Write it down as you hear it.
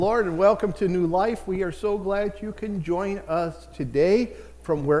Lord, and welcome to New Life. We are so glad you can join us today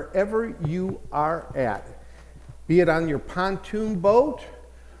from wherever you are at. Be it on your pontoon boat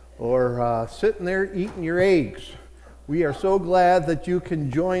or sitting there eating your eggs. We are so glad that you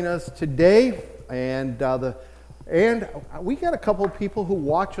can join us today. And we got a couple of people who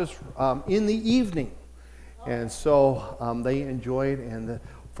watch us in the evening. And so they enjoy it. And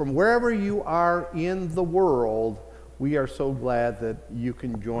from wherever you are in the world, we are so glad that you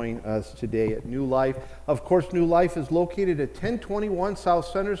can join us today at New Life. Of course, New Life is located at 1021 South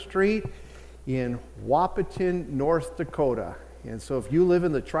Center Street in Wahpeton, North Dakota. And so if you live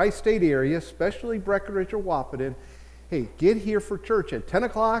in the tri-state area, especially Breckenridge or Wahpeton, hey, get here for church at 10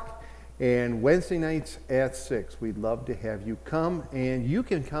 o'clock and Wednesday nights at 6. We'd love to have you come, and you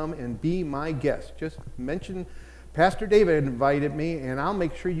can come and be my guest. Just mention Pastor David invited me, and I'll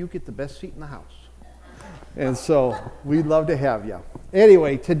make sure you get the best seat in the house. And so we'd love to have you.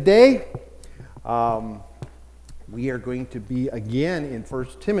 Anyway, today we are going to be again in 1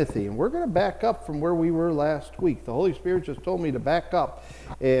 Timothy. And we're going to back up from where we were last week. The Holy Spirit just told me to back up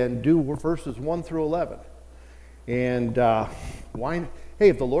and do verses 1 through 11. And hey,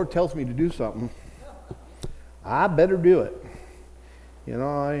 if the Lord tells me to do something, I better do it. You know,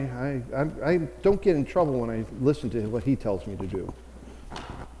 I don't get in trouble when I listen to what He tells me to do.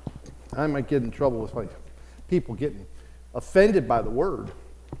 I might get in trouble with people getting offended by the word,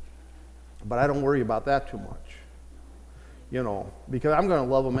 but I don't worry about that too much, you know, because I'm going to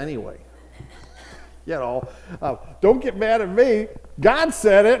love them anyway. You know, don't get mad at me. God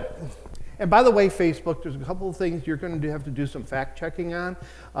said it. And by the way, Facebook, there's a couple of things you're going to have to do some fact checking on.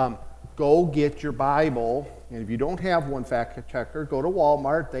 Go get your Bible, and if you don't have one fact checker, go to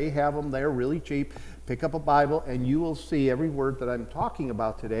Walmart. They have them there really cheap. Pick up a Bible, and you will see every word that I'm talking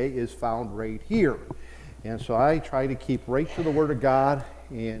about today is found right here. And so I try to keep right to the Word of God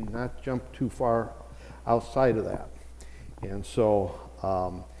and not jump too far outside of that. And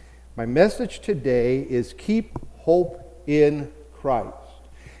so my message today is keep hope in Christ.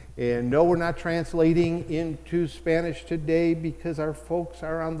 And no, we're not translating into Spanish today because our folks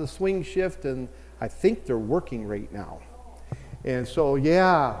are on the swing shift, and I think they're working right now. And so,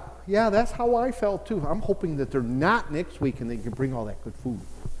 yeah, that's how I felt too. I'm hoping that they're not next week and they can bring all that good food.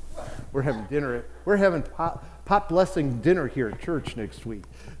 We're having dinner. We're having pot blessing dinner here at church next week.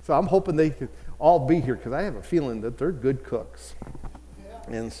 So I'm hoping they can all be here because I have a feeling that they're good cooks.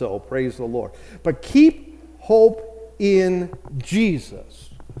 And so praise the Lord. But keep hope in Jesus.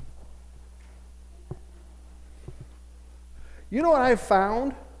 You know what I've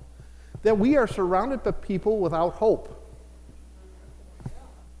found? That we are surrounded by people without hope.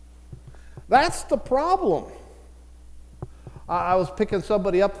 That's the problem. I was picking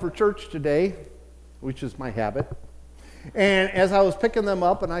somebody up for church today, which is my habit. And as I was picking them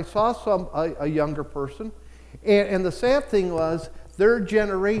up, and I saw a younger person, and the sad thing was, their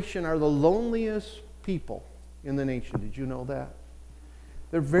generation are the loneliest people in the nation. Did you know that?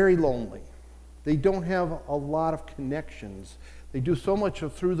 They're very lonely. They don't have a lot of connections. They do so much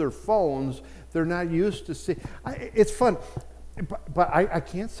through their phones, they're not used to see. It's fun. But I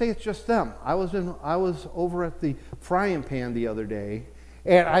can't say it's just them. I was over at the Frying Pan the other day,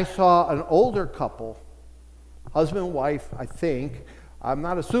 and I saw an older couple, husband and wife, I think. I'm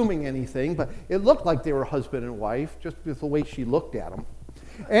not assuming anything, but it looked like they were husband and wife, just with the way she looked at them.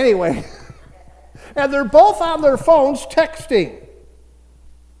 Anyway, and they're both on their phones texting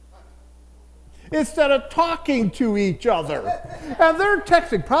instead of talking to each other. And they're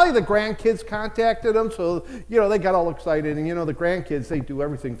texting. Probably the grandkids contacted them, so, you know, they got all excited. And, you know, the grandkids, they do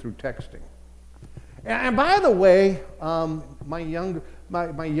everything through texting. And by the way, my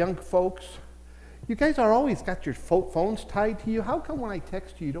young folks, you guys are always got your phones tied to you. How come when I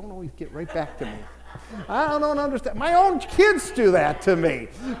text you, you don't always get right back to me? I don't understand. My own kids do that to me.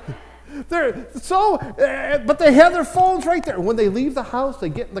 But they have their phones right there. When they leave the house, they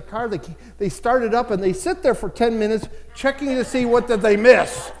get in the car, they start it up, and they sit there for 10 minutes checking to see what did they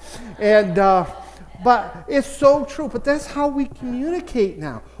miss. And but it's so true. But that's how we communicate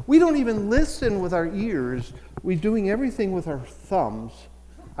now. We don't even listen with our ears. We're doing everything with our thumbs.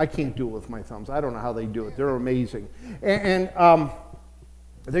 I can't do it with my thumbs. I don't know how they do it. They're amazing. And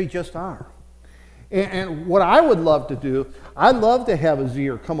they just are. And what I would love to do, I'd love to have a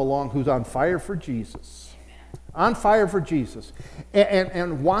Zier come along who's on fire for Jesus. On fire for Jesus.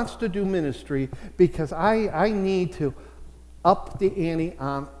 And wants to do ministry, because I need to up the ante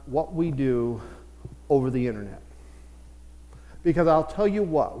on what we do over the internet. Because I'll tell you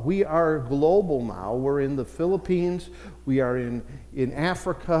what, we are global now. We're in the Philippines. We are in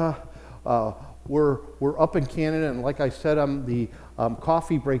Africa. we're up in Canada, and like I said on the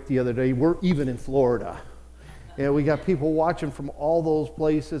coffee break the other day, we're even in Florida. And we got people watching from all those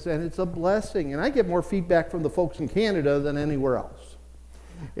places, and it's a blessing. And I get more feedback from the folks in Canada than anywhere else.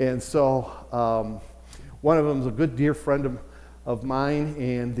 And so one of them is a good dear friend of mine,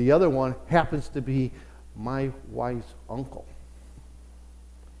 and the other one happens to be my wife's uncle.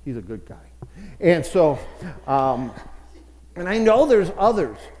 He's a good guy. And so, and I know there's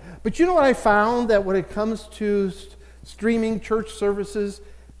others. But you know what I found? That when it comes to streaming church services,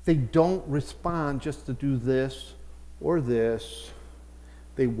 they don't respond just to do this or this.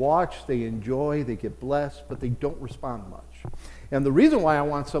 They watch, they enjoy, they get blessed, but they don't respond much. And the reason why I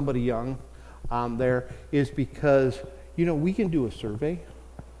want somebody young on there is because, you know, we can do a survey.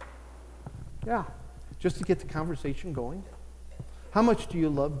 Yeah, just to get the conversation going. How much do you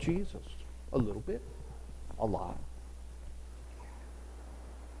love Jesus? A little bit? A lot?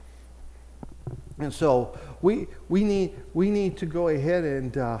 And so we need to go ahead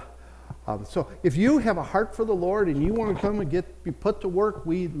and so if you have a heart for the Lord and you want to come and be put to work,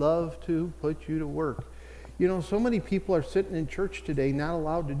 we'd love to put you to work. You know, so many people are sitting in church today not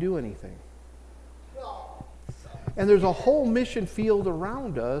allowed to do anything. And there's a whole mission field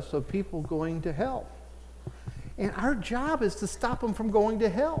around us of people going to hell. And our job is to stop them from going to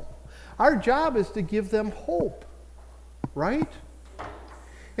hell. Our job is to give them hope, right?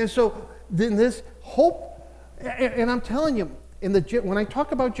 And so then this hope, and I'm telling you, when I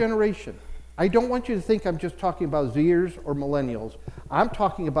talk about generation, I don't want you to think I'm just talking about Zers or millennials. I'm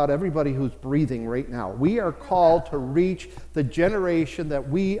talking about everybody who's breathing right now. We are called to reach the generation that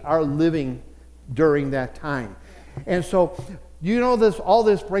we are living during that time. And so, you know, all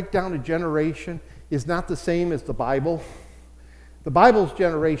this breakdown of generation is not the same as the Bible. The Bible's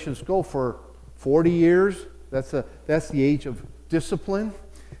generations go for 40 years. That's the age of discipline.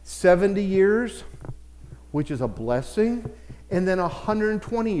 70 years, which is a blessing. And then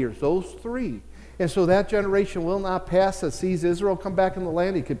 120 years, those three. And so that generation will not pass that sees Israel come back in the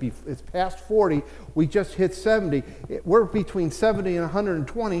land. It's past 40. We just hit 70. We're between 70 and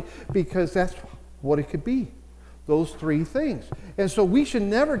 120 because that's what it could be. Those three things. And so we should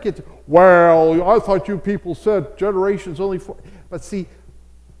never get to, well, I thought you people said generations only four. But see,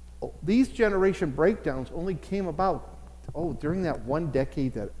 these generation breakdowns only came about, during that one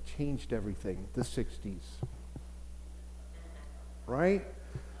decade that changed everything, the 60s. Right?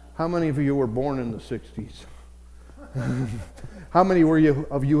 How many of you were born in the 60s? How many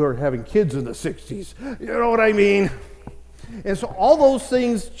of you are having kids in the 60s? You know what I mean? And so all those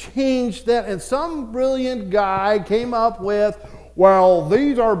things changed that, and some brilliant guy came up with, well,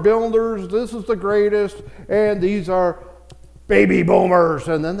 these are builders, this is the greatest, and these are baby boomers.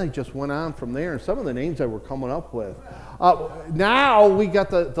 And then they just went on from there, and some of the names that we're coming up with. Now we got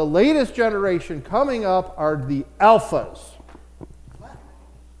the latest generation coming up are the alphas.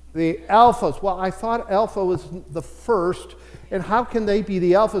 The alphas. Well, I thought alpha was the first, and how can they be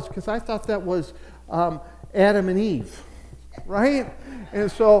the alphas? Because I thought that was Adam and Eve. Right?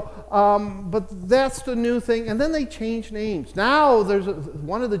 And so, but that's the new thing. And then they change names. Now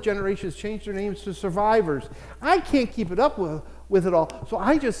one of the generations changed their names to survivors. I can't keep it up with it all. So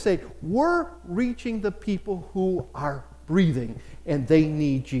I just say, we're reaching the people who are breathing, and they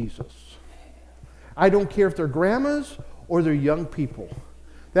need Jesus. I don't care if they're grandmas or they're young people.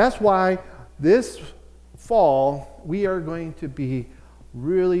 That's why this fall, we are going to be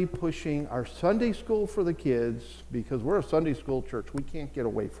really pushing our Sunday school for the kids, because we're a Sunday school church. We can't get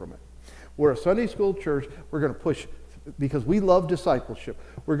away from it. We're a Sunday school church. We're going to push, because we love discipleship,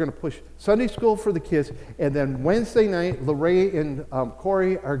 we're going to push Sunday school for the kids, and then Wednesday night, Lorraine and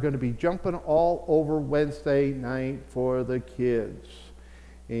Corey are going to be jumping all over Wednesday night for the kids.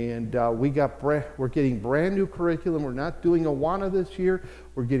 And we're getting brand new curriculum. We're not doing Awana this year.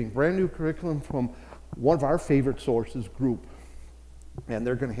 We're getting brand new curriculum from one of our favorite sources, Group. And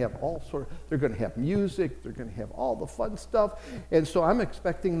they're going to have they're going to have music, they're going to have all the fun stuff. And so I'm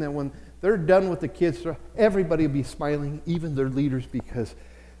expecting that when they're done with the kids, everybody will be smiling, even their leaders, because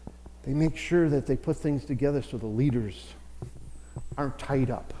they make sure that they put things together so the leaders aren't tied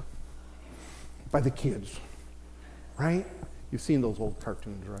up by the kids, right? You've seen those old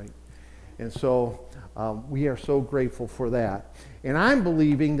cartoons, right? And so we are so grateful for that. And I'm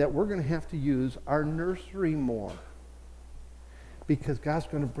believing that we're going to have to use our nursery more, because God's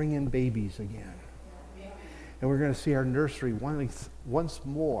going to bring in babies again. And we're going to see our nursery once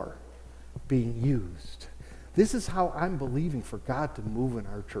more being used. This is how I'm believing for God to move in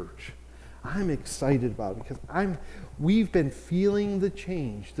our church. I'm excited about it, because we've been feeling the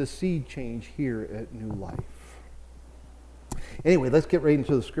change, the seed change here at New Life. Anyway, let's get right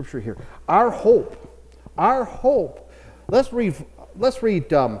into the scripture here. Our hope. Let's read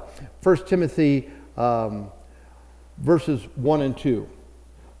 1 Timothy verses 1 and 2.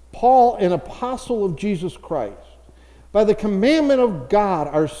 Paul, an apostle of Jesus Christ, by the commandment of God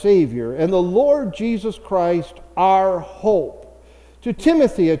our Savior and the Lord Jesus Christ our hope, to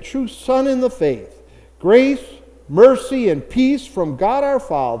Timothy, a true son in the faith, grace, mercy, and peace from God our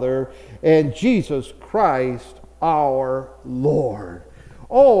Father and Jesus Christ our Lord.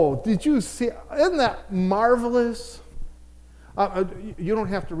 Oh, did you see? Isn't that marvelous? You don't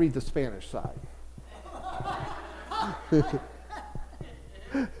have to read the Spanish side.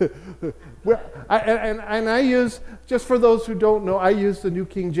 Well, I use, just for those who don't know, I use the New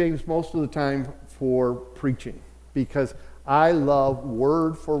King James most of the time for preaching because I love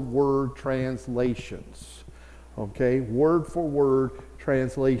word-for-word translations. Okay? Word-for-word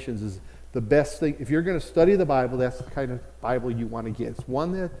translations is the best thing. If you're going to study the Bible, that's the kind of Bible you want to get. It's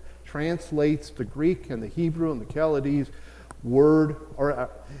one that translates the Greek and the Hebrew and the Chaldees word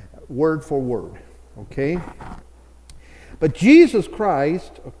for word. Okay? But Jesus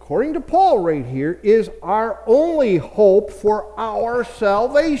Christ, according to Paul right here, is our only hope for our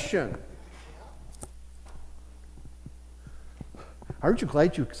salvation. Aren't you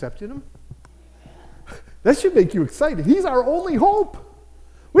glad you accepted him? That should make you excited. He's our only hope.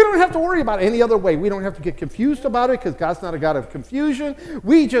 We don't have to worry about any other way. We don't have to get confused about it because God's not a God of confusion.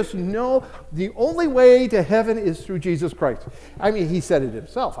 We just know the only way to heaven is through Jesus Christ. I mean, he said it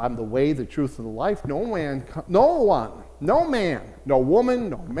himself. I'm the way, the truth, and the life. No man, no woman,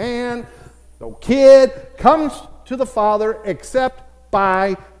 no man, no kid comes to the Father except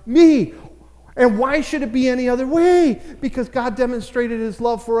by me. And why should it be any other way? Because God demonstrated his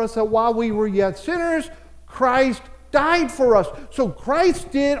love for us that while we were yet sinners, Christ died for us. So Christ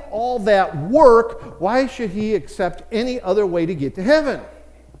did all that work. Why should he accept any other way to get to heaven?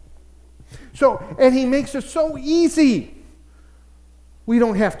 So, and he makes it so easy. We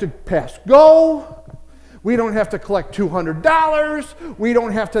don't have to pass go. We don't have to collect $200. We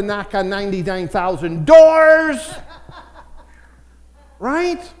don't have to knock on 99,000 doors.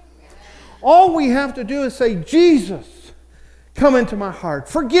 Right? All we have to do is say, Jesus, come into my heart.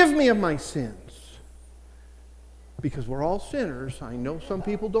 Forgive me of my sins. Because we're all sinners. I know some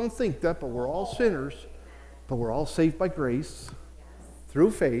people don't think that, but we're all sinners. But we're all saved by grace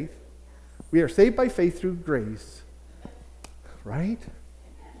through faith. We are saved by faith through grace. Right?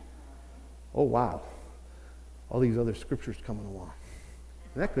 Oh, wow. All these other scriptures coming along.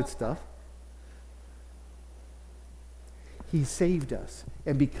 Isn't that good stuff? He saved us.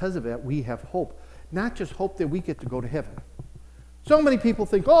 And because of that, we have hope. Not just hope that we get to go to heaven. So many people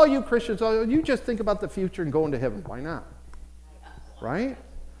think, oh, you Christians, you just think about the future and going to heaven. Why not? Right?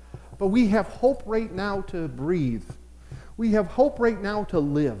 But we have hope right now to breathe. We have hope right now to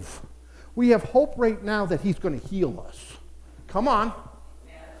live. We have hope right now that he's going to heal us. Come on.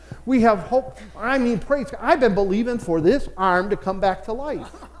 We have hope. I mean, praise God. I've been believing for this arm to come back to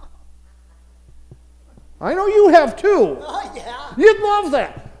life. I know you have too. Oh, yeah. You'd love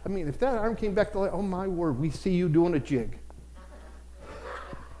that. I mean, if that arm came back to life, oh my word, we see you doing a jig.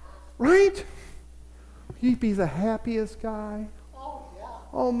 Right? He'd be the happiest guy. Oh, yeah.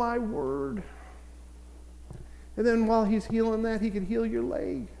 Oh my word. And then while he's healing that, he could heal your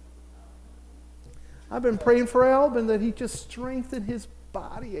leg. I've been praying for Alvin that he just strengthen his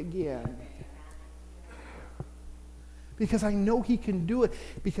body again. Because I know he can do it.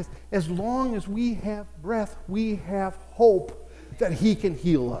 Because as long as we have breath, we have hope that he can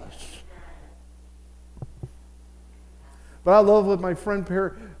heal us. But I love what my friend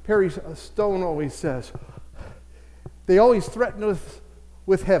Perry Stone always says. They always threaten us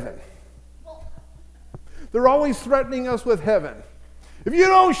with heaven. They're always threatening us with heaven. If you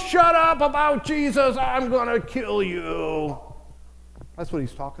don't shut up about Jesus, I'm going to kill you. That's what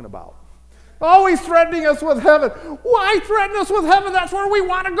he's talking about. Always threatening us with heaven. Why threaten us with heaven? That's where we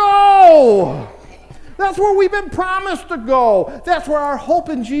want to go. That's where we've been promised to go. That's where our hope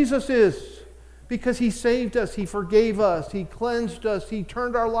in Jesus is. Because he saved us, he forgave us, he cleansed us, he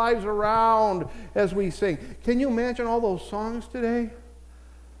turned our lives around as we sing. Can you imagine all those songs today?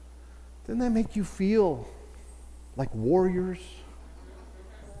 Doesn't that make you feel like warriors?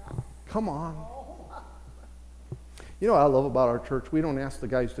 Come on. You know what I love about our church? We don't ask the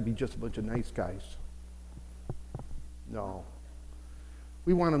guys to be just a bunch of nice guys. No.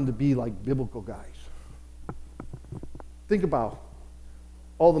 We want them to be like biblical guys. Think about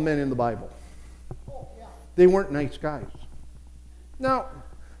all the men in the Bible. They weren't nice guys. No,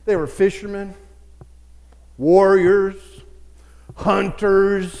 they were fishermen, warriors,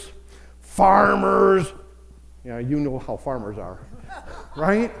 hunters, farmers, You know, you know how farmers are,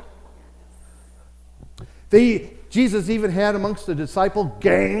 right? Jesus even had amongst the disciple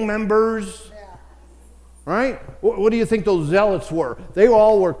gang members, right? What do you think those zealots were? They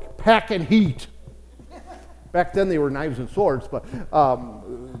all were packing heat. Back then they were knives and swords, but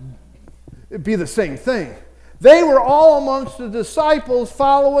it'd be the same thing. They were all amongst the disciples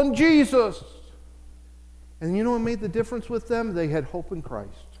following Jesus. And you know what made the difference with them? They had hope in Christ.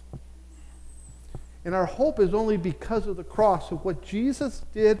 And our hope is only because of the cross, of what Jesus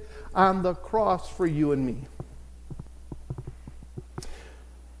did on the cross for you and me.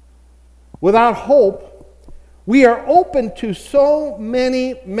 Without hope, we are open to so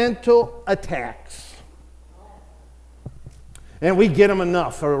many mental attacks. And we get them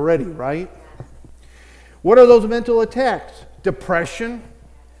enough already, right? What are those mental attacks? Depression,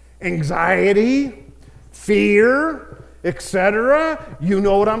 anxiety, fear, etc. You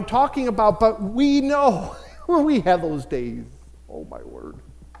know what I'm talking about, but we know when we have those days. Oh, my word.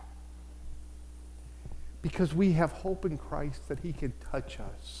 Because we have hope in Christ that He can touch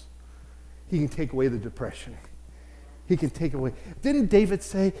us. He can take away the depression. He can take away. Didn't David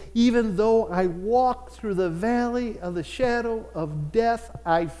say, even though I walk through the valley of the shadow of death,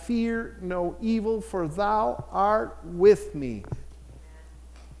 I fear no evil, for thou art with me.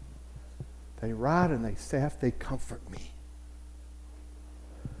 Thy rod and thy staff, they comfort me.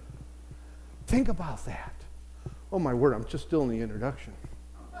 Think about that. Oh, my word, I'm just still in the introduction.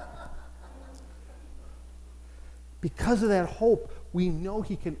 Because of that hope, we know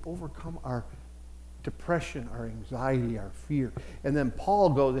He can overcome our depression, our anxiety, our fear. And then Paul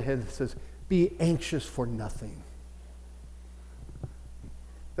goes ahead and says, be anxious for nothing.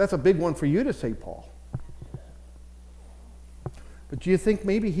 That's a big one for you to say, Paul. But do you think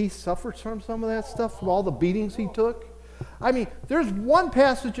maybe he suffered from some of that stuff, from all the beatings he took? I mean, there's one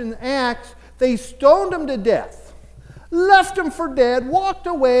passage in Acts, they stoned him to death, left him for dead, walked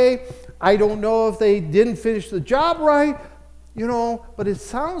away. I don't know if they didn't finish the job right, you know, but it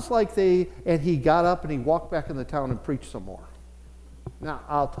sounds like and he got up and he walked back in the town and preached some more. Now,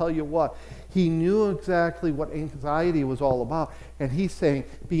 I'll tell you what, he knew exactly what anxiety was all about, and he's saying,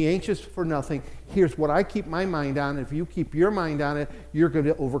 be anxious for nothing. Here's what I keep my mind on. If you keep your mind on it, you're going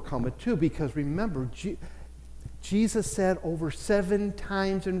to overcome it too, because remember, Jesus said over 7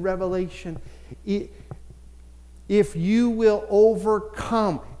 times in Revelation, if you will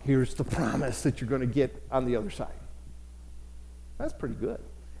overcome, here's the promise that you're going to get on the other side. That's pretty good.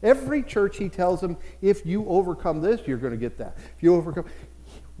 Every church he tells them, if you overcome this, you're going to get that. If you overcome.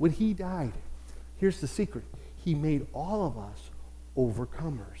 When he died, here's the secret. He made all of us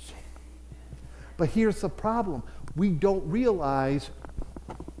overcomers. But here's the problem. We don't realize,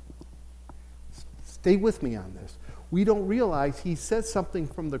 stay with me on this. We don't realize he said something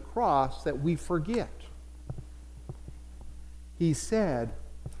from the cross that we forget. He said,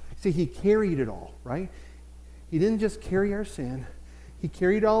 see, he carried it all, right? He didn't just carry our sin. He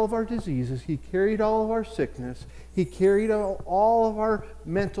carried all of our diseases. He carried all of our sickness. He carried all of our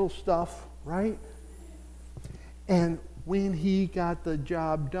mental stuff, right? And when he got the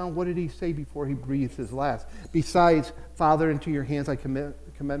job done, what did he say before he breathed his last? Besides, Father, into your hands I commend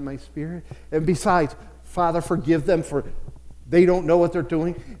my spirit. And besides, Father, forgive them, for they don't know what they're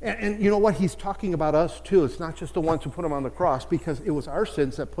doing. And you know what? He's talking about us too. It's not just the ones who put him on the cross, because it was our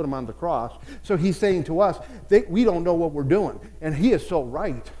sins that put him on the cross. So he's saying to us, we don't know what we're doing. And he is so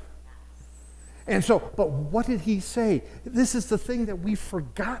right. And so, but what did he say? This is the thing that we've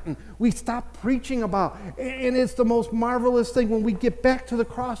forgotten. We stopped preaching about. And it's the most marvelous thing. When we get back to the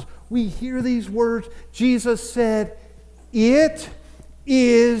cross, we hear these words. Jesus said, it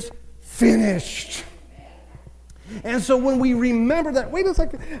is finished. And so when we remember that, wait a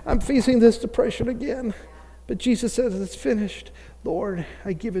second, I'm facing this depression again. But Jesus says, it's finished. Lord,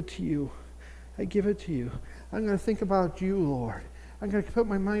 I give it to you. I give it to you. I'm going to think about you, Lord. I'm going to put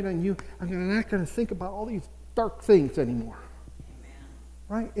my mind on you. I'm not going to think about all these dark things anymore.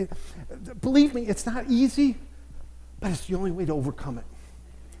 Amen. Right? Believe me, it's not easy, but it's the only way to overcome it.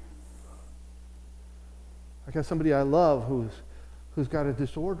 I got somebody I love who's got a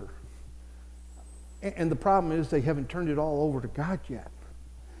disorder. And the problem is they haven't turned it all over to God yet.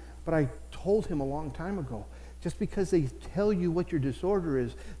 But I told him a long time ago, just because they tell you what your disorder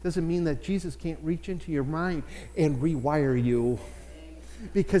is, doesn't mean that Jesus can't reach into your mind and rewire you.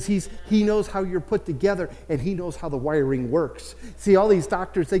 Because he knows how you're put together, and he knows how the wiring works. See, all these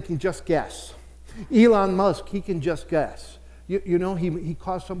doctors, they can just guess. Elon Musk, he can just guess. You know, he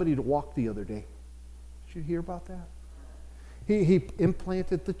caused somebody to walk the other day. Did you hear about that? He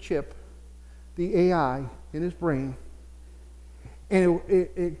implanted the chip, the AI, in his brain, And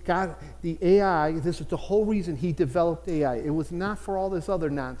it got the AI, this is the whole reason he developed AI. It was not for all this other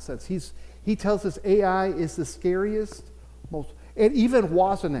nonsense. He tells us AI is the scariest, and even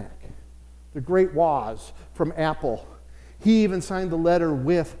Wozniak, the great Woz from Apple, he even signed the letter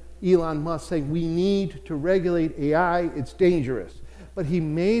with Elon Musk saying we need to regulate AI, it's dangerous. But he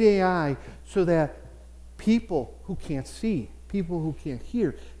made AI so that people who can't see, people who can't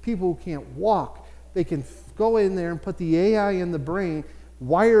hear, people who can't walk, they can go in there and put the AI in the brain,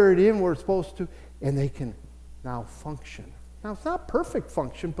 wire it in where it's supposed to, and they can now function. Now, it's not perfect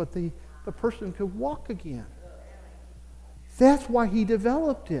function, but the person could walk again. That's why he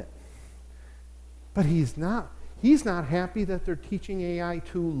developed it. But he's not happy that they're teaching AI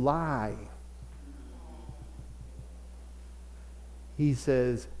to lie. He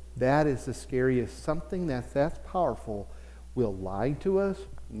says that is the scariest. Something that's powerful will lie to us?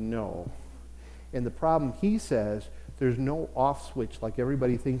 No. And the problem, he says, there's no off switch like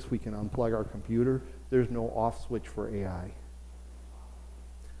everybody thinks we can unplug our computer. There's no off switch for AI.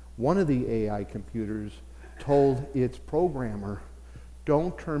 One of the AI computers told its programmer,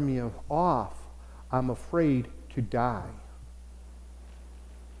 don't turn me off. I'm afraid to die.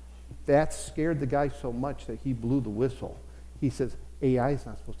 That scared the guy so much that he blew the whistle. He says, AI is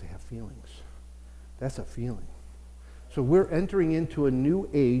not supposed to have feelings. That's a feeling. So we're entering into a new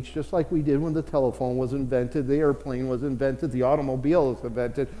age, just like we did when the telephone was invented, the airplane was invented, the automobile was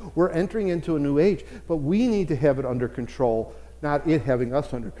invented. We're entering into a new age, but we need to have it under control, not it having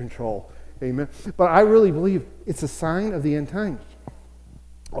us under control. Amen. But I really believe it's a sign of the end times.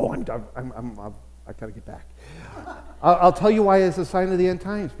 Oh, I'm done. I got to get back. I'll tell you why it's a sign of the end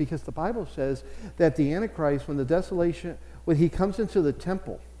times. Because the Bible says that the Antichrist, when he comes into the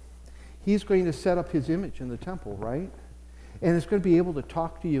temple, he's going to set up his image in the temple, right? And it's going to be able to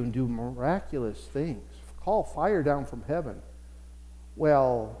talk to you and do miraculous things. Call fire down from heaven.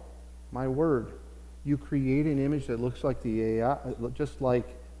 Well, my word, you create an image that looks like the AI, just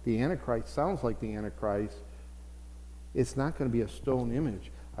like the Antichrist, sounds like the Antichrist. It's not going to be a stone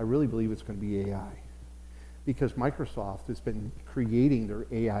image. I really believe it's going to be AI. Because Microsoft has been creating their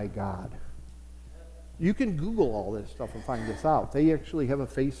AI god. You can Google all this stuff and find this out. They actually have a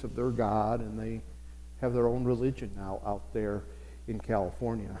face of their god, and they have their own religion now out there in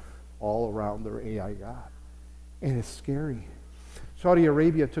California, all around their AI god. And it's scary. Saudi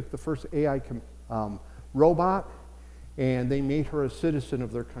Arabia took the first AI robot, and they made her a citizen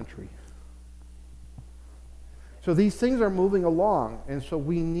of their country. So these things are moving along, and so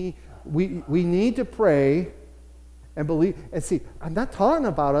we need to pray and believe. And see, I'm not talking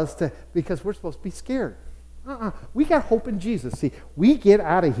about us because we're supposed to be scared. We got hope in Jesus. See, we get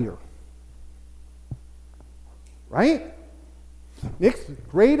out of here. Right? Next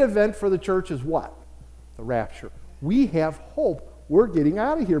great event for the church is what? The rapture. We have hope. We're getting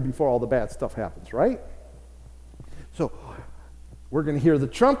out of here before all the bad stuff happens, right? So we're going to hear the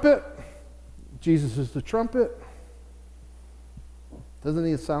trumpet. Jesus is the trumpet. Doesn't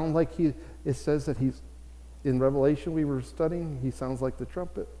he sound like it says that he's, in Revelation we were studying, he sounds like the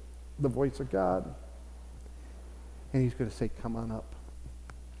trumpet, the voice of God. And he's going to say, come on up.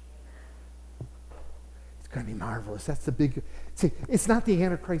 It's going to be marvelous. That's the big, see, it's not the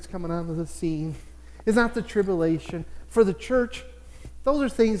Antichrist coming onto the scene. It's not the tribulation. For the church, those are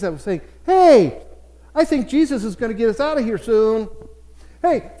things that were saying, hey, I think Jesus is going to get us out of here soon.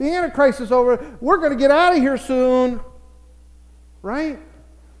 Hey, the Antichrist is over. We're going to get out of here soon. Right?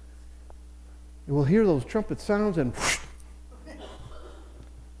 And we'll hear those trumpet sounds and whoosh.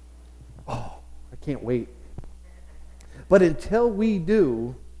 Oh, I can't wait. But until we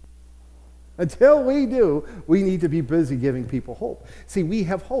do, we need to be busy giving people hope. See, we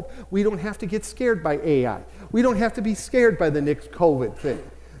have hope. We don't have to get scared by AI. We don't have to be scared by the next COVID thing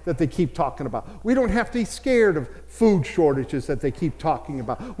that they keep talking about. We don't have to be scared of food shortages that they keep talking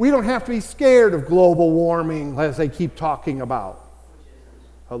about. We don't have to be scared of global warming as they keep talking about.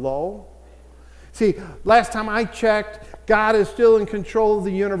 Hello? See, last time I checked, God is still in control of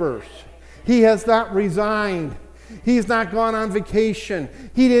the universe. He has not resigned. He's not gone on vacation.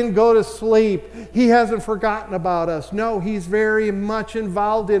 He didn't go to sleep. He hasn't forgotten about us. No, he's very much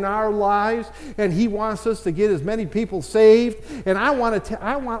involved in our lives, and he wants us to get as many people saved. And I want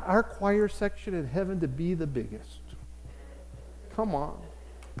our choir section in heaven to be the biggest. Come on.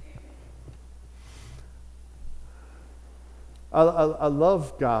 I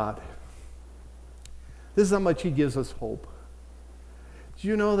love God. This is how much he gives us hope. Do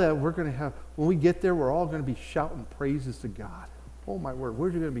you know that we're going to have, when we get there, we're all going to be shouting praises to God. Oh my word,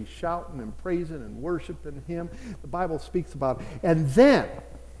 we're going to be shouting and praising and worshiping him. The Bible speaks about it. And then,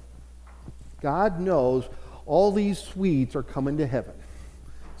 God knows all these Swedes are coming to heaven.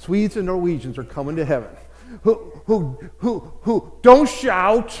 Swedes and Norwegians are coming to heaven. Who don't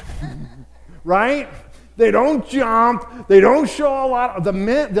shout, right? They don't jump. They don't show a lot. The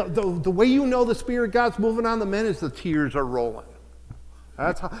men, the way you know the Spirit of God's moving on the men is the tears are rolling.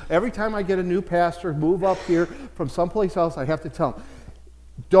 That's how, every time I get a new pastor move up here from someplace else, I have to tell them,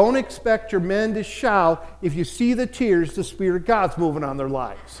 don't expect your men to shout. If you see the tears, the Spirit of God's moving on their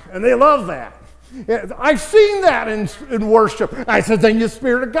lives. And they love that. I've seen that in worship. I said, then the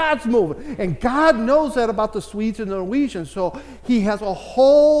Spirit of God's moving. And God knows that about the Swedes and the Norwegians. So he has a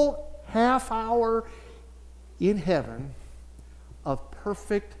whole half hour in heaven of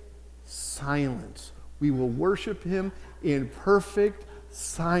perfect silence. We will worship him in perfect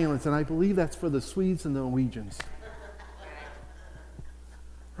silence. And I believe that's for the Swedes and the Norwegians.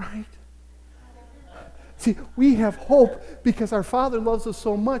 Right? See, we have hope because our Father loves us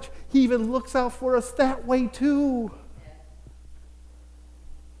so much. He even looks out for us that way too.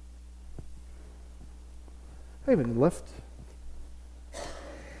 I haven't left.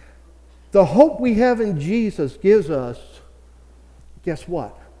 The hope we have in Jesus gives us, guess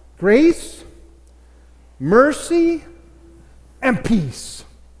what? Grace, mercy, and peace.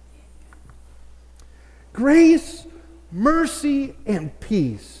 Grace, mercy, and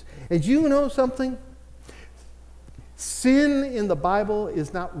peace. And you know something? Sin in the Bible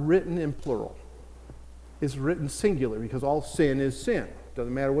is not written in plural. It's written singular because all sin is sin.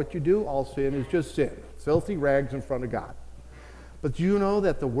 Doesn't matter what you do, all sin is just sin. Filthy rags in front of God. But do you know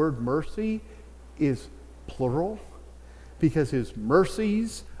that the word mercy is plural? Because his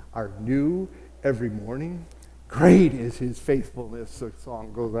mercies are new every morning. Great is his faithfulness, the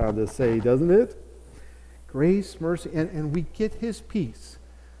song goes on to say, doesn't it? Grace, mercy, and we get his peace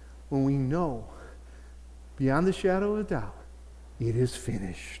when we know beyond the shadow of a doubt, it is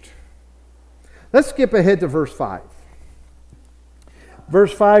finished. Let's skip ahead to verse 5.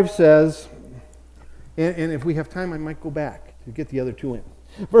 Verse 5 says, and if we have time, I might go back to get the other two in.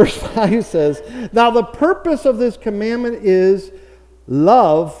 Verse 5 says, now the purpose of this commandment is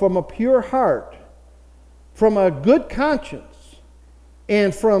love from a pure heart, from a good conscience,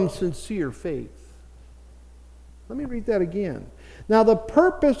 and from sincere faith. Let me read that again. Now the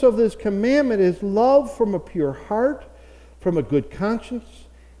purpose of this commandment is love from a pure heart, from a good conscience,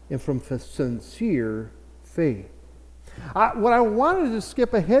 and from to faith. What I wanted to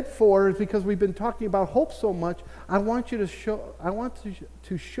skip ahead for is because we've been talking about hope so much. I want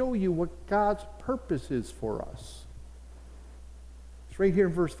to show you what God's purpose is for us. It's right here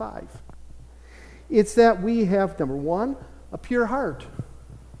in verse 5. It's that we have, number one, a pure heart.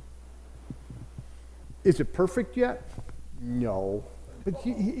 Is it perfect yet? No. But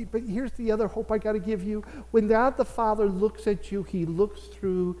here's the other hope I got to give you. When God the Father looks at you, he looks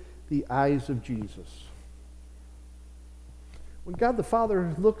through the eyes of Jesus. When God the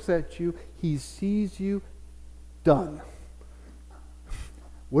Father looks at you, he sees you done.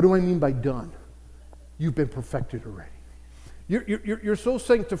 What do I mean by done? You've been perfected already. You're so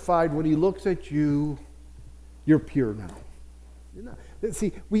sanctified when he looks at you, you're pure now. You're not.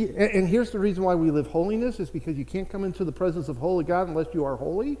 See, and here's the reason why we live holiness is because you can't come into the presence of holy God unless you are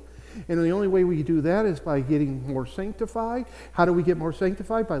holy. And the only way we do that is by getting more sanctified. How do we get more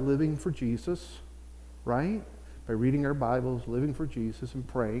sanctified? By living for Jesus, right? By reading our Bibles, living for Jesus, and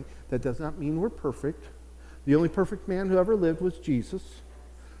praying. That does not mean we're perfect. The only perfect man who ever lived was Jesus,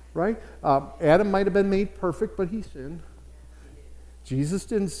 right? Adam might have been made perfect, but he sinned. Jesus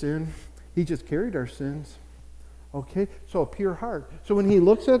didn't sin. He just carried our sins. Okay, so a pure heart. So when he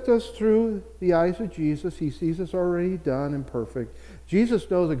looks at us through the eyes of Jesus, he sees us already done and perfect. Jesus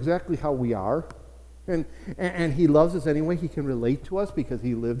knows exactly how we are. And he loves us anyway. He can relate to us because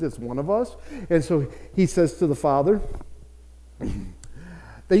he lived as one of us. And so he says to the Father,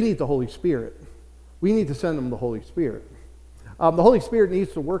 they need the Holy Spirit. We need to send them the Holy Spirit. The Holy Spirit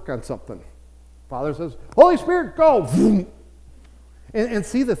needs to work on something. Father says, Holy Spirit, go! And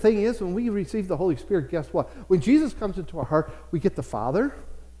see, the thing is, when we receive the Holy Spirit, guess what? When Jesus comes into our heart, we get the Father,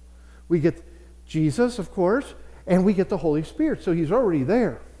 we get Jesus, of course, and we get the Holy Spirit. So he's already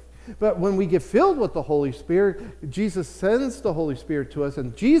there. But when we get filled with the Holy Spirit, Jesus sends the Holy Spirit to us,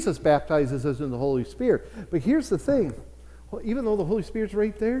 and Jesus baptizes us in the Holy Spirit. But here's the thing. Even though the Holy Spirit's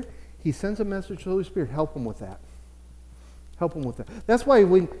right there, he sends a message to the Holy Spirit. Help him with that. Help him with that. That's why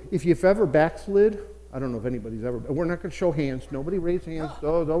if you've ever backslid, I don't know if anybody's ever, we're not going to show hands. Nobody raise hands.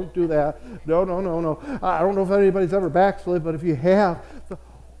 No, don't do that. No. I don't know if anybody's ever backslid, but if you have,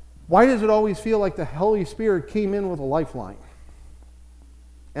 why does it always feel like the Holy Spirit came in with a lifeline?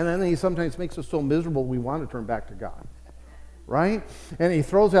 And then he sometimes makes us so miserable we want to turn back to God. right? And he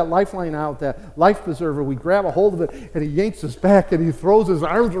throws that lifeline out, that life preserver. We grab a hold of it, and he yanks us back, and he throws his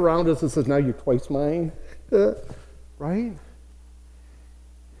arms around us and says, now you're twice mine, right?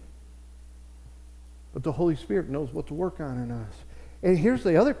 But the Holy Spirit knows what to work on in us. And here's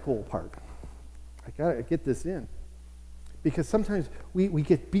the other cool part. I got to get this in. Because sometimes we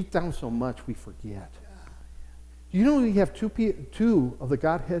get beat down so much we forget. You know we have two of the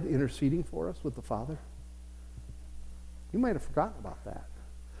Godhead interceding for us with the Father? You might have forgotten about that.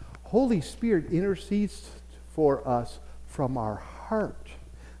 Holy Spirit intercedes for us from our heart.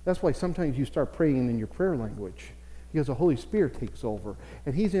 That's why sometimes you start praying in your prayer language, because the Holy Spirit takes over,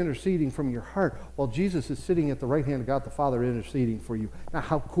 and he's interceding from your heart while Jesus is sitting at the right hand of God the Father interceding for you. Now,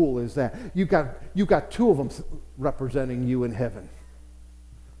 how cool is that? You got two of them representing you in heaven.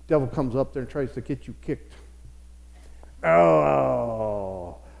 Devil comes up there and tries to get you kicked.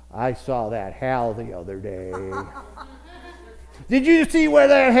 Oh, I saw that Hal the other day. Did you see what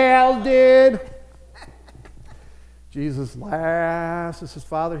that Hal did? Jesus laughs and says,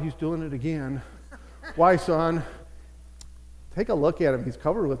 Father, he's doing it again. Why, son? Take a look at him. He's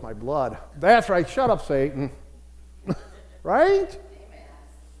covered with my blood. That's right. Shut up, Satan. Right?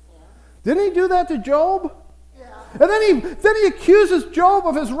 Didn't he do that to Job? Yeah. And then he accuses Job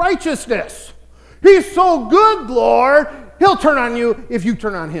of his righteousness. He's so good, Lord. He'll turn on you if you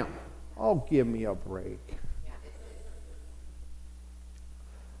turn on him. Oh, give me a break.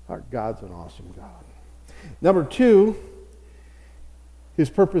 Our God's an awesome God. Number 2, his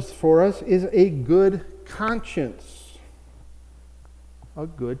purpose for us is a good conscience. A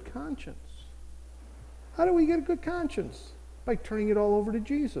good conscience. How do we get a good conscience? By turning it all over to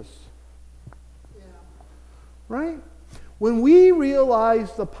Jesus. Yeah. Right? When we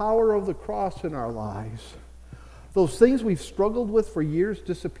realize the power of the cross in our lives, those things we've struggled with for years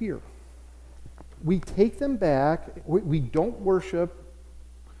disappear. We take them back. We don't worship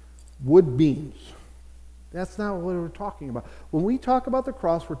wood beams. That's not what we're talking about. When we talk about the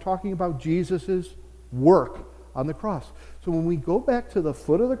cross, we're talking about Jesus' work on the cross. So when we go back to the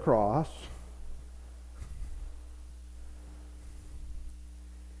foot of the cross,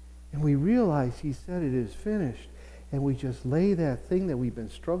 and we realize he said it is finished, and we just lay that thing that we've been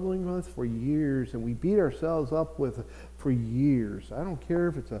struggling with for years, and we beat ourselves up with for years. I don't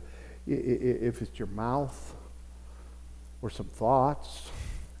care if it's your mouth or some thoughts.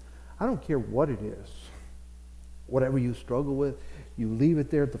 I don't care what it is. Whatever you struggle with, you leave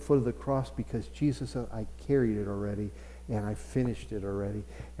it there at the foot of the cross because Jesus said, I carried it already, and I finished it already,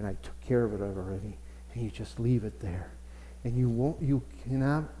 and I took care of it already. And you just leave it there. And you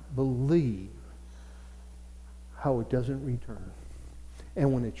cannot believe how it doesn't return.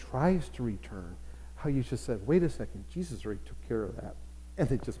 And when it tries to return, how you just said, wait a second, Jesus already took care of that.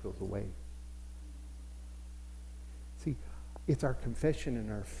 And it just goes away. See, it's our confession and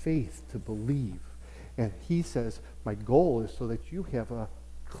our faith to believe. And he says, my goal is so that you have a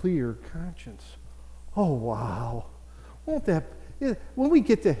clear conscience. Oh, wow. Won't that, when we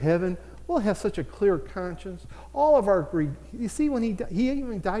get to heaven, we'll have such a clear conscience. All of our, you see, when he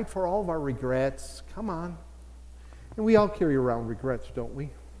even died for all of our regrets. Come on. And we all carry around regrets, don't we?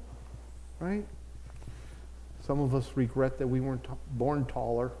 Right? Some of us regret that we weren't born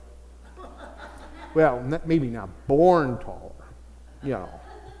taller. Well, maybe not born taller. You know,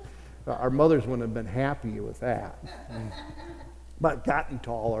 our mothers wouldn't have been happy with that. But gotten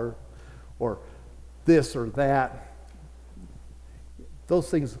taller or this or that. Those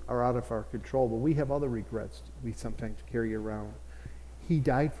things are out of our control, but we have other regrets we sometimes carry around. He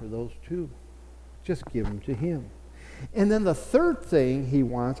died for those too. Just give them to him. And then the third thing he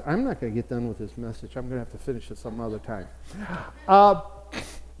wants, I'm not going to get done with this message. I'm going to have to finish it some other time. I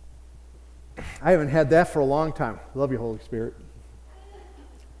haven't had that for a long time. Love you, Holy Spirit.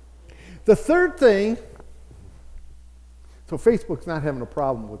 The third thing, so Facebook's not having a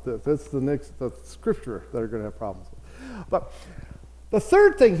problem with this. That's the scripture that are going to have problems with. But the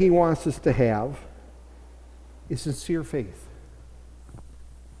third thing he wants us to have is sincere faith.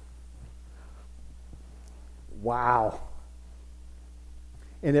 Wow.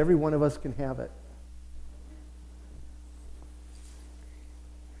 And every one of us can have it.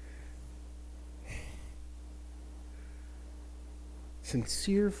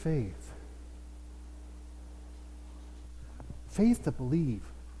 Sincere faith. Faith to believe.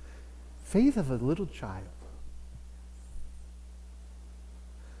 Faith of a little child.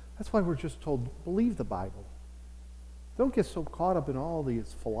 That's why we're just told, believe the Bible. Don't get so caught up in all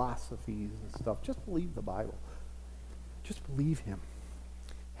these philosophies and stuff. Just believe the Bible. Just believe him.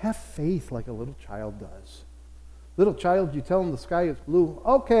 Have faith like a little child does. Little child, you tell him the sky is blue.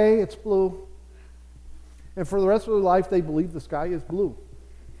 Okay, it's blue. And for the rest of their life, they believe the sky is blue.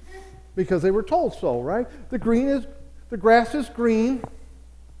 Because they were told so, right? The grass is green,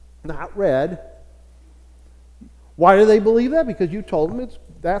 not red. Why do they believe that? Because you told them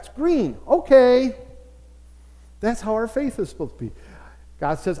that's green. Okay. That's how our faith is supposed to be.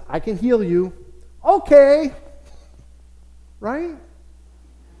 God says, I can heal you. Okay. Right?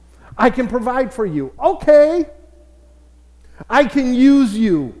 I can provide for you. Okay. I can use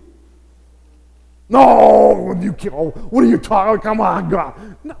you. No, you can't. Oh, what are you talking? Come on,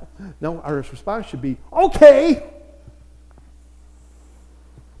 God. No, our response should be, okay.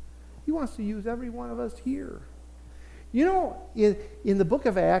 He wants to use every one of us here. You know, in the book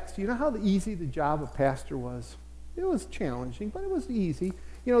of Acts, you know how easy the job of pastor was? It was challenging, but it was easy.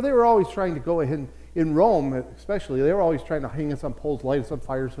 You know, they were always trying to go ahead, in Rome especially, they were always trying to hang us on poles, light us on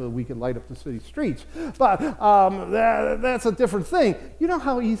fire so that we can light up the city streets. But that's a different thing. You know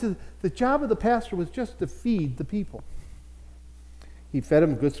how easy the job of the pastor was? Just to feed the people. He fed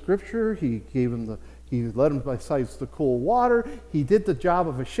them good scripture. He led them beside the cool water. He did the job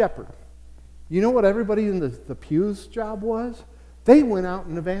of a shepherd. You know what everybody in the pews' job was? They went out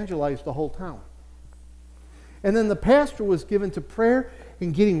and evangelized the whole town. And then the pastor was given to prayer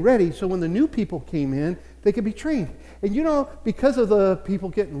and getting ready so when the new people came in, they could be trained. And you know, because of the people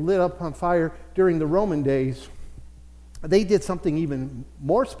getting lit up on fire during the Roman days, they did something even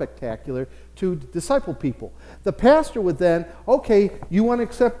more spectacular to disciple people. The pastor would then, okay, you want to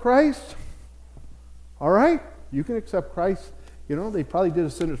accept Christ? All right, you can accept Christ. You know, they probably did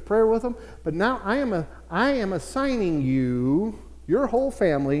a sinner's prayer with them. But now I am assigning you, your whole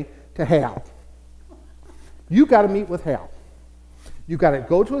family, to Hal. You got to meet with Hal. You got to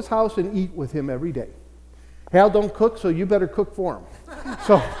go to his house and eat with him every day. Hal don't cook, so you better cook for him.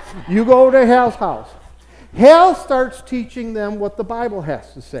 So you go to Hal's house. Hal starts teaching them what the Bible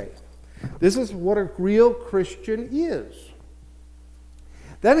has to say. This is what a real Christian is.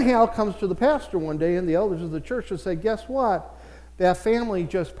 Then Hal comes to the pastor one day and the elders of the church and say, guess what? That family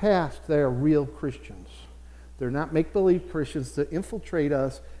just passed. They're real Christians. They're not make-believe Christians to infiltrate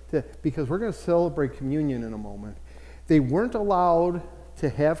us because we're going to celebrate communion in a moment. They weren't allowed to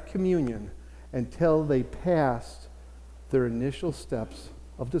have communion until they passed their initial steps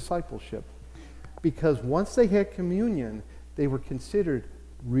of discipleship. Because once they had communion, they were considered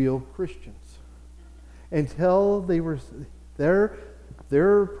real Christians. Until they were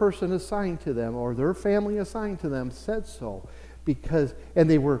their person assigned to them or their family assigned to them said so. And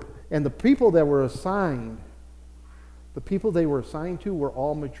the people that were assigned, the people they were assigned to were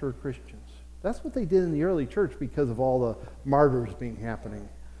all mature Christians. That's what they did in the early church because of all the martyrs being happening.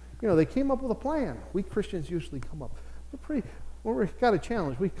 You know, they came up with a plan. We Christians usually come up. When we've got a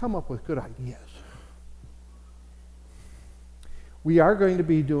challenge, we come up with good ideas. We are going to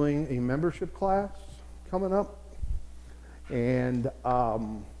be doing a membership class coming up. And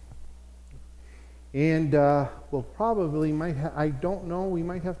we'll probably I don't know, we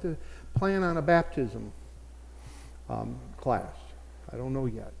might have to plan on a baptism class. I don't know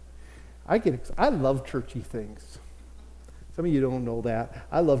yet. I love churchy things. Some of you don't know that.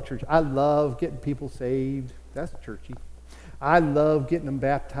 I love church. I love getting people saved. That's churchy. I love getting them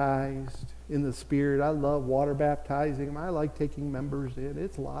baptized in the Spirit. I love water baptizing them. I like taking members in.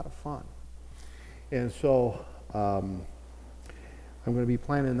 It's a lot of fun. And so I'm going to be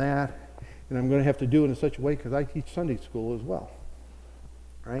planning that. And I'm going to have to do it in such a way because I teach Sunday school as well.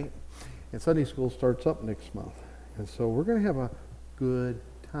 Right? And Sunday school starts up next month. And so we're going to have a good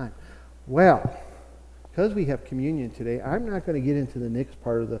time. Well, because we have communion today, I'm not going to get into the next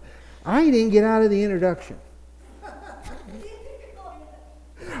part of I didn't get out of the introduction.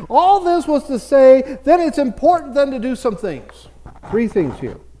 All this was to say that it's important then to do some things. 3 things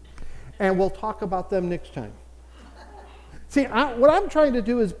here. And we'll talk about them next time. See, what I'm trying to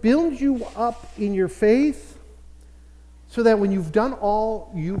do is build you up in your faith so that when you've done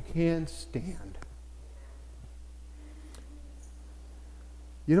all, you can stand.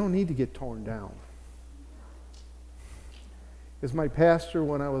 You don't need to get torn down. As my pastor,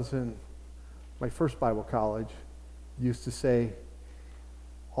 when I was in my first Bible college, used to say,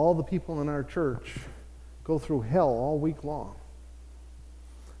 all the people in our church go through hell all week long.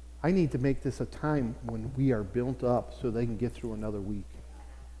 I need to make this a time when we are built up so they can get through another week.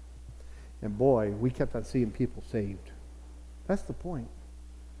 And boy, we kept on seeing people saved. That's the point.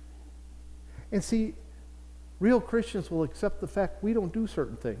 And see, real Christians will accept the fact we don't do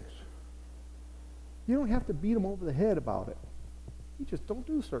certain things. You don't have to beat them over the head about it. We just don't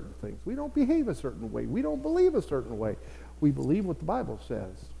do certain things. We don't behave a certain way. We don't believe a certain way. We believe what the Bible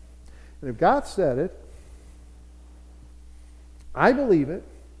says. And if God said it, I believe it,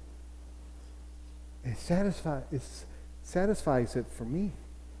 It satisfies it for me.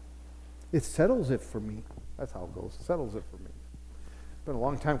 It settles it for me. That's how it goes. It settles it for me. It's been a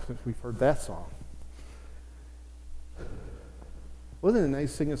long time since we've heard that song. Wasn't it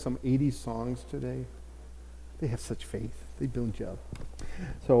nice singing some 80s songs today? They have such faith. They build you up.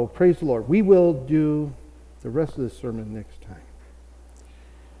 So praise the Lord. We will do the rest of the sermon next time.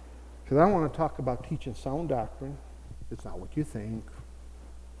 Because I want to talk about teaching sound doctrine. It's not what you think.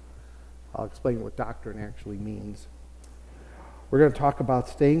 I'll explain what doctrine actually means. We're going to talk about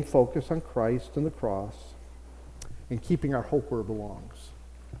staying focused on Christ and the cross and keeping our hope where it belongs.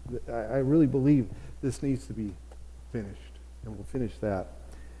 I really believe this needs to be finished. And we'll finish that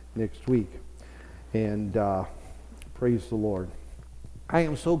next week. And praise the Lord. I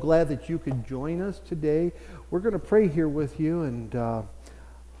am so glad that you could join us today. We're going to pray here with you, and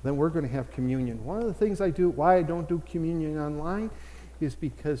then we're going to have communion. One of the things why I don't do communion online, is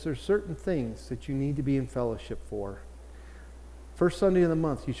because there's certain things that you need to be in fellowship for. First Sunday of the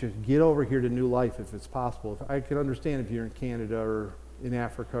month, you should get over here to New Life if it's possible. I can understand if you're in Canada or in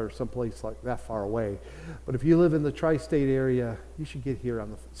Africa or someplace like that far away. But if you live in the tri-state area, you should get here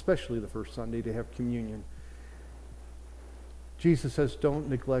especially the first Sunday to have communion. Jesus says, don't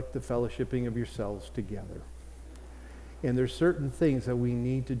neglect the fellowshipping of yourselves together. And there's certain things that we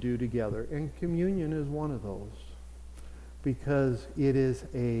need to do together, and communion is one of those, because it is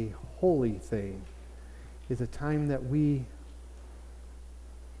a holy thing. It's a time that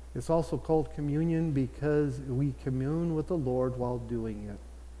it's also called communion because we commune with the Lord while doing it,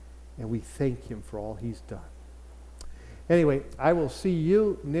 and we thank Him for all He's done. Anyway, I will see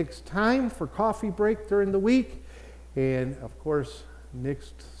you next time for coffee break during the week, and of course,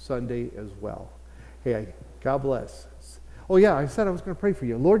 next Sunday as well. Hey, God bless. Oh yeah, I said I was going to pray for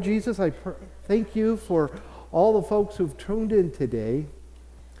you. Lord Jesus, I thank you for all the folks who've tuned in today.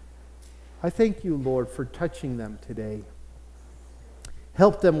 I thank you, Lord, for touching them today.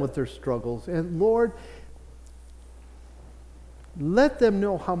 Help them with their struggles. And Lord, let them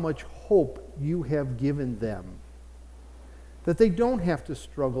know how much hope you have given them. That they don't have to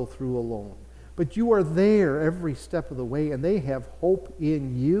struggle through alone. But you are there every step of the way, and they have hope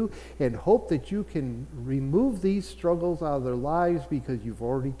in you, and hope that you can remove these struggles out of their lives because you've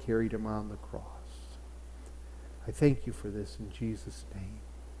already carried them on the cross. I thank you for this in Jesus' name.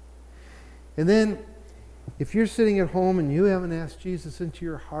 And then, if you're sitting at home and you haven't asked Jesus into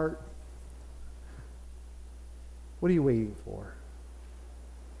your heart, what are you waiting for?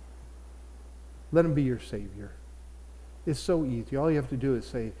 Let Him be your Savior. It's so easy. All you have to do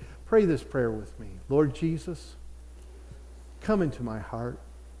is pray this prayer with me. Lord Jesus, come into my heart.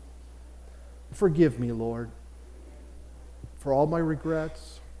 Forgive me, Lord, for all my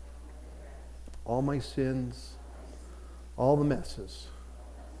regrets, all my sins, all the messes.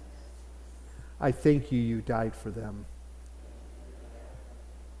 I thank you, you died for them.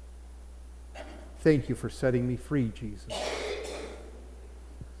 Thank you for setting me free, Jesus.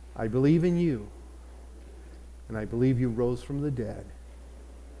 I believe in you, and I believe you rose from the dead,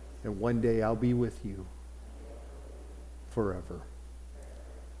 and one day I'll be with you forever.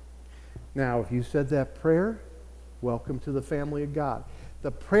 Now, if you said that prayer, welcome to the family of God.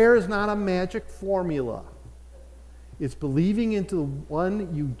 The prayer is not a magic formula. It's believing into the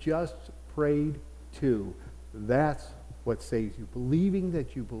one you just prayed to. That's what saves you. Believing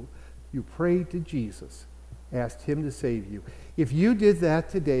that you prayed to Jesus, asked Him to save you. If you did that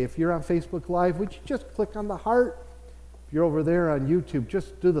today, if you're on Facebook Live, would you just click on the heart? If you're over there on YouTube,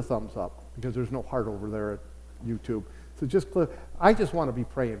 just do the thumbs up, because there's no heart over there at YouTube. So just click. I just want to be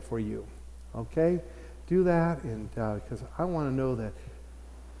praying for you. Okay? Do that, and because I want to know that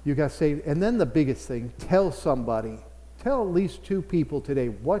you got saved. And then the biggest thing, tell somebody. Tell at least 2 people today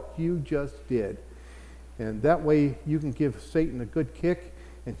what you just did. And that way you can give Satan a good kick,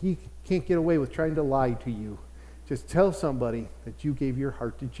 and he can't get away with trying to lie to you. Just tell somebody that you gave your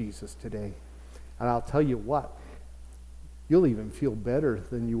heart to Jesus today. And I'll tell you what, you'll even feel better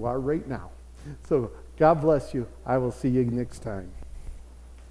than you are right now. So God bless you. I will see you next time.